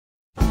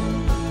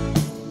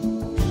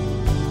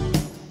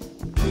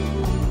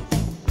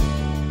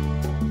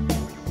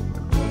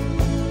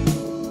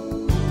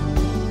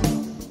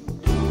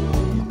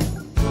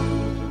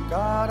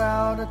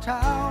of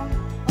town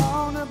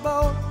on a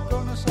boat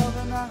going to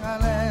southern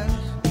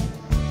islands,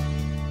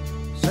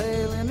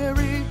 sailing to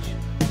reach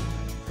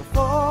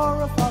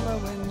before a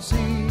following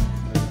sea.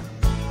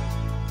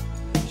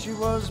 She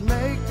was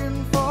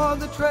making for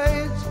the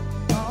trades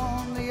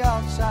on the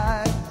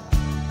outside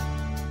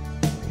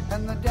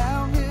and the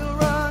downhill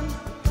run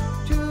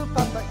to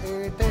Papa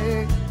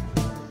Ede.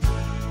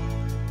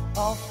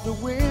 Off the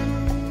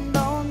wind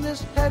on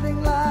this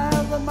heading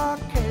line, the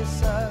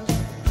Marquesas.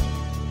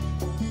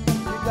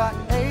 You got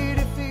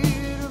 80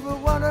 feet of a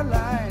water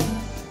line,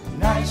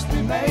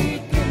 nicely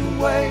making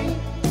way.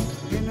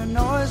 In a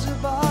noisy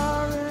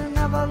bar in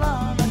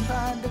Avalon, I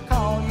tried to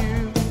call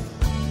you,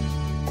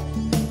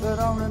 but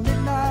on a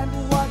midnight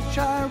watch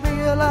I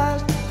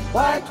realized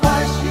why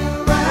twice you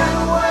ran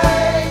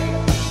away.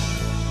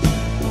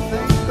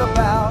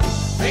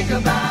 Think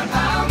about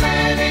how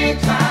many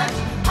times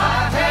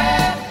I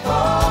have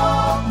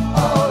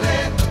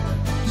fallen.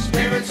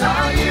 Spirits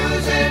are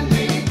using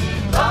me,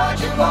 Lord,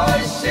 your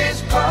voice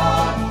is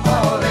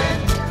calling.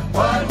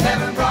 What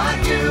heaven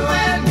brought you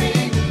and me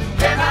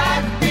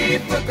cannot be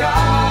forgotten.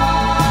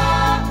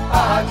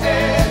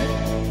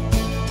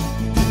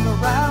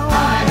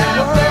 I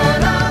have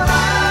been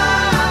around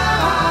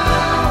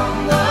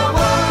the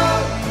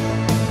world,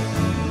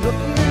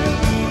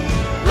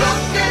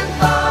 looking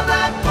for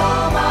that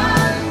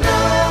woman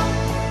girl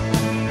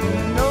who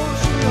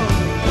knows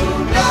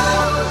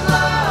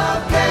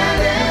love can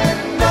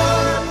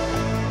endure,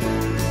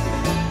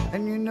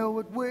 and you know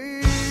it will.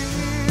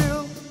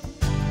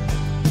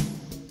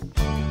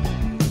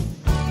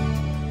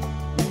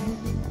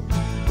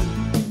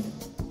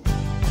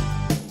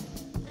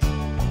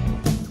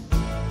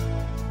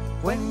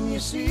 When you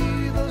see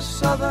the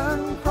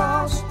Southern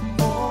Cross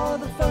for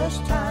the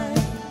first time,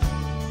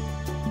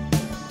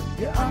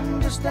 you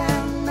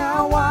understand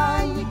now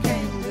why you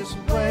came this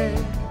way.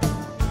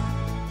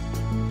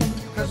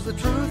 'Cause the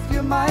truth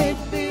you might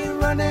be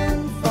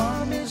running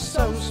from is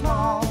so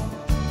small,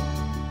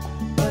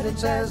 but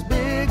it's as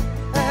big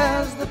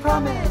as the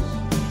promise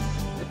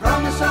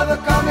of a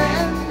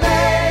coming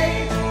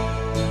day.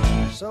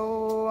 So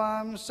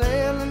I'm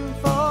sailing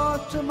for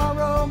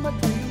tomorrow, my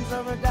dreams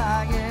are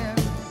dying,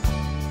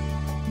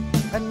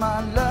 and my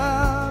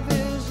love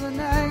is an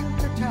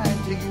anchor tied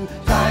to you,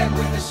 tied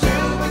with a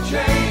silver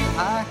chain.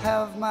 I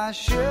have my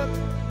ship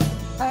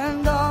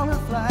and all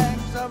her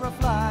flags are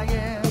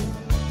a-flying.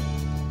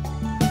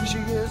 She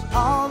is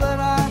all that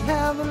I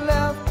have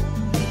left,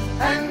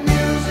 and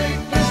music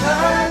is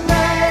her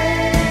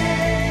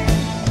name.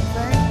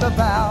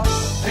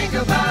 Think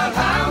about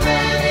how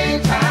many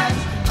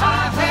times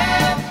I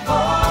have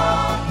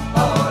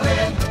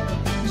fallen.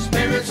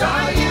 Spirits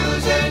are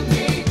using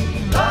me,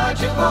 Lord,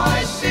 your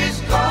voice is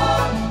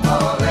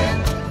calling.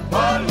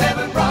 What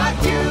heaven brought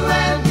you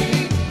and me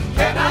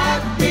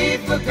cannot be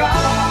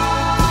forgotten.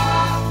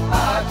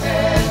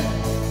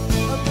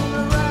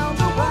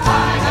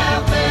 I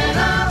have been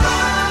around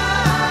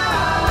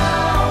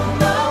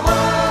the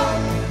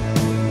world,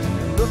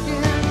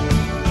 looking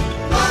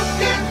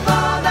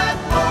for that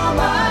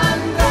woman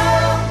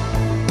girl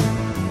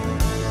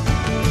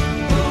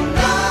who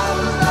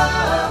knows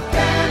love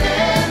can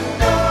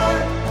endure,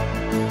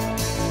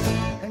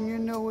 and you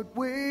know it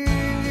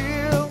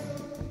will,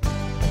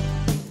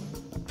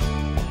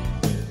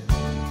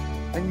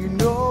 and you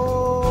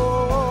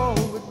know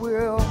it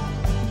will.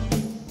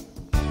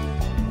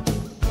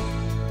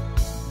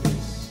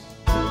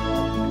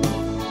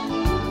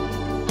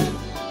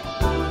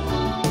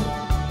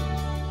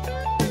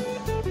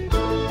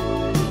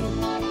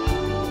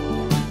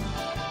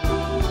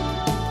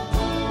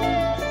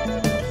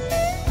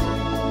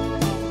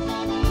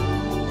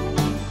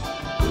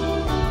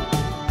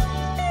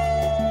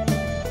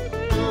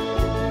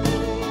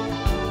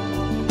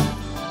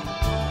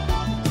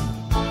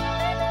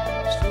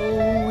 So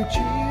we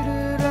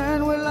cheated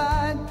and we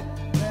lied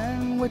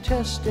and we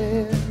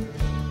tested,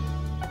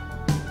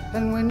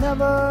 and we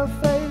never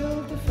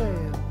failed to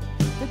fail.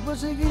 It was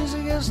the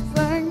easiest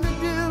thing to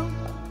do.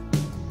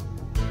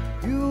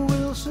 You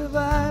will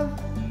survive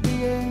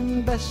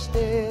being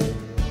bested.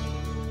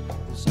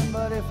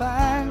 Somebody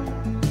fine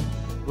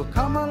will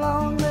come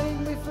along, make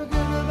me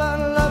forget about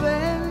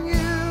loving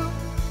you.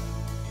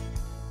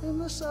 In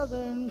the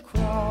Southern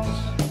Cross